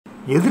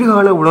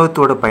எதிர்கால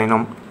உலகத்தோட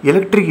பயணம்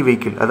எலக்ட்ரிக்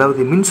வெஹிக்கிள்,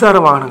 அதாவது மின்சார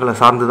வாகனங்களை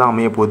சார்ந்து தான்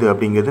அமைய போகுது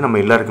அப்படிங்கிறது நம்ம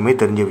எல்லாருக்குமே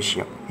தெரிஞ்ச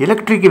விஷயம்.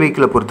 எலக்ட்ரிக்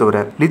வெஹிக்கிளை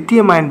பொறுத்தவரை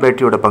லித்தியம் அயன்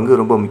பேட்டரியோட பங்கு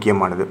ரொம்ப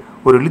முக்கியமானது.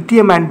 ஒரு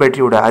லித்தியம் அயன்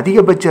பேட்டரியோட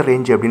அதிகபட்ச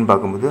ரேஞ்ச் அப்படின்னு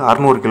பார்க்கும்போது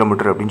 600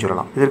 கிலோமீட்டர் அப்படின்னு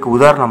சொல்லலாம். இதற்கு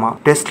உதாரணமாக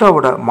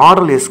டெஸ்லாவோட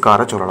மாடல் எஸ்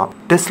காரை சொல்லலாம்.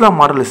 டெஸ்லா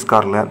மாடல் எஸ்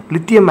காரில்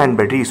லித்தியம் அயன்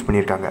பேட்டரி யூஸ்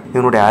பண்ணியிருக்காங்க.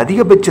 இதனுடைய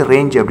அதிகபட்ச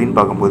ரேஞ்ச் அப்படின்னு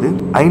பார்க்கும்போது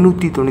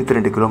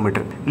 592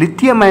 கிலோமீட்டர்.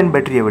 லித்தியம் அயன்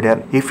பேட்டரியை விட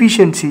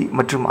எஃபிஷியன்சி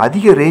மற்றும்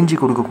அதிக ரேஞ்சு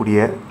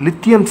கொடுக்கக்கூடிய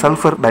லித்தியம்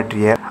சல்ஃபர்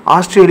பேட்டரியை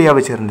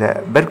ஆஸ்திரேலியாவை சேர்ந்த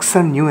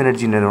பெர்க்சன் நியூ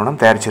எனர்ஜி நிறுவனம்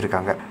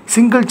தயாரிச்சிருக்காங்க.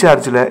 சிங்கிள்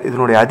சார்ஜில்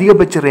இதனுடைய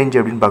அதிகபட்ச ரேஞ்ச்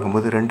அப்படின்னு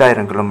பார்க்கும்போது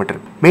 2000 கிலோமீட்டர்.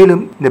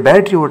 மேலும் இந்த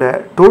பேட்டரியோட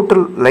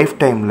டோட்டல் லைஃப்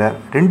டைமில்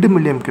 2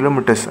 மில்லியன்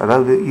கிலோமீட்டர்ஸ்,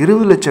 அதாவது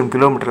 20 லட்சம்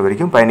கிலோமீட்டர்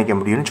வரைக்கும் பயணிக்க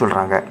முடியும்னு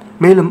சொல்றாங்க.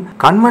 மேலும்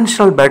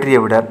கன்வென்ஷனல் பேட்டரியை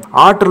விட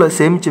ஆற்றலை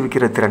சேமிச்சு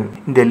வைக்கிற திறன்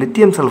இந்த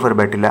லித்தியம் சல்ஃபர்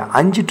பேட்டரியில்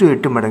 5 to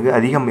 8 மடங்கு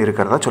அதிகம்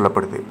இருக்கிறதா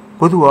சொல்லப்படுது.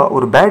 பொதுவாக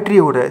ஒரு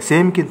பேட்டரியோட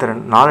சேமிக்கும்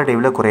திறன்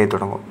நாளடைவில் குறைய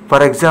தொடங்கும்.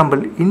 For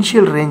example,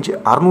 initial range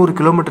 600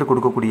 kilometre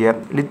கொடுக்கக்கூடிய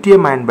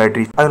லித்தியம் அயன்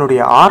பேட்டரி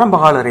அதனுடைய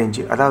ஆரம்பகால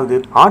ரேஞ்ச், அதாவது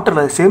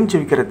ஆற்றலை சேமிச்சு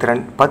வைக்கிற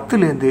திறன்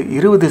 10லேருந்து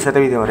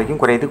 20% வரைக்கும்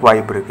குறையதுக்கு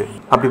வாய்ப்பு இருக்கு.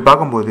 அப்படி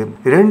பார்க்கும்போது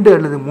 2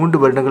 அல்லது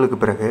 3 வருடங்களுக்கு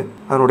பிறகு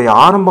அதனுடைய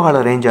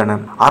ஆரம்பகால ரேஞ்சான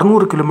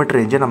 600 கிலோமீட்டர்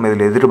ரேஞ்சை நம்ம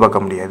இதில்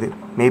எதிர்பார்க்க முடியாது.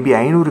 மேபி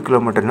 500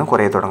 கிலோமீட்டர்னு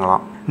குறைய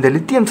தொடங்கலாம். இந்த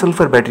லித்தியம்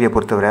சல்ஃபர் பேட்டரியை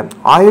பொறுத்தவரை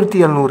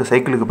 1700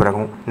 சைக்கிளுக்கு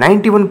பிறகும்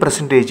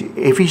 91%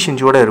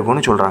 எஃபிஷியன்சியோட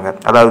இருக்கும்னு சொல்றாங்க.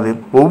 அதாவது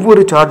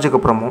ஒவ்வொரு சார்ஜுக்கு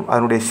அப்புறமும்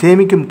அதனுடைய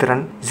சேமிக்கும்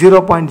திறன்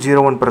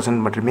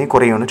 0.01% மட்டுமே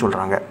குறையும்னு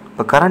சொல்றாங்க.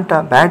 இப்போ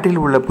கரண்டாக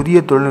பேட்டரியில் உள்ள புதிய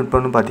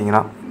தொழில்நுட்பம்னு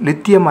பார்த்தீங்கன்னா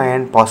lithium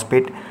ion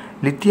phosphate,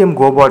 lithium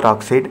cobalt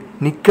oxide,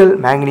 nickel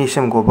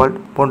magnesium cobalt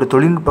போன்ற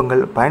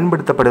தொழில்நுட்பங்கள்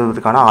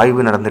பயன்படுத்தப்படுவதற்கான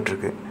ஆய்வு நடந்துட்டு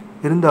இருக்கு.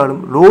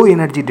 இருந்தாலும் லோ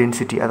எனர்ஜி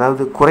டென்சிட்டி,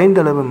 அதாவது குறைந்த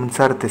அளவு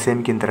மின்சாரத்தை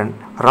சேமிக்கும் திறன்,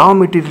 ரா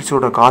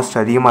மெட்டீரியல்ஸோட காஸ்ட்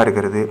அதிகமாக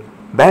இருக்கிறது,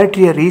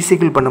 பேட்டரியை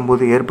ரீசைக்கிள்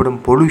பண்ணும்போது ஏற்படும்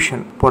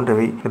பொல்யூஷன்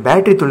போன்றவை இந்த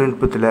பேட்டரி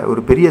தொழில்நுட்பத்தில்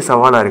ஒரு பெரிய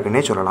சவாலாக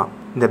இருக்குன்னே சொல்லலாம்.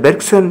 இந்த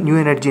பெர்க்சன் நியூ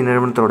எனர்ஜி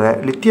நிறுவனத்தோட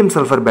லித்தியம்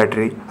சல்ஃபர்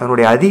பேட்டரி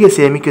அதனுடைய அதிக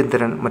சேமிக்கும்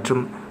திறன்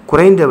மற்றும்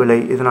குறைந்த விலை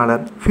இதனால்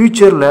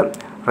ஃபியூச்சரில்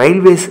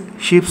railways,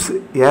 ships,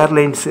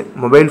 airlines,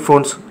 mobile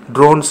phones,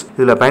 drones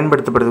இதில்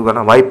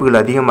பயன்படுத்தப்படுறதுக்கான வாய்ப்புகள்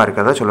அதிகமாக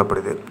இருக்கிறதா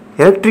சொல்லப்படுது.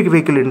 எலக்ட்ரிக்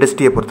வெஹிக்கிள்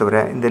இண்டஸ்ட்ரியை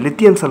பொறுத்தவரை இந்த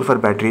லித்தியம்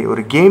சல்ஃபர் பேட்டரி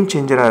ஒரு கேம்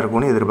சேஞ்சராக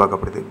இருக்கும்னு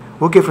எதிர்பார்க்கப்படுது.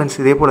 ஓகே ஃப்ரெண்ட்ஸ்,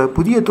 இதே போல்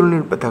புதிய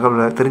தொழில்நுட்ப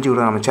தகவலை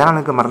தெரிஞ்சுக்கிற நம்ம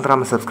சேனலுக்கு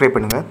மறந்துடாமல் சப்ஸ்கிரைப்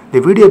பண்ணுங்கள்.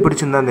 இந்த வீடியோ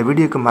பிடிச்சிருந்தா இந்த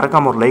வீடியோக்கு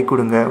மறக்காமல் ஒரு லைக்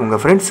கொடுங்க.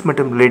 உங்கள் ஃப்ரெண்ட்ஸ்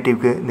மற்றும்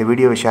ரிலேட்டிவ்க்கு இந்த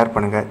வீடியோவை ஷேர்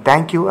பண்ணுங்கள்.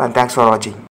 தேங்க்யூ அண்ட் தேங்க்ஸ் ஃபார் வாட்சிங்.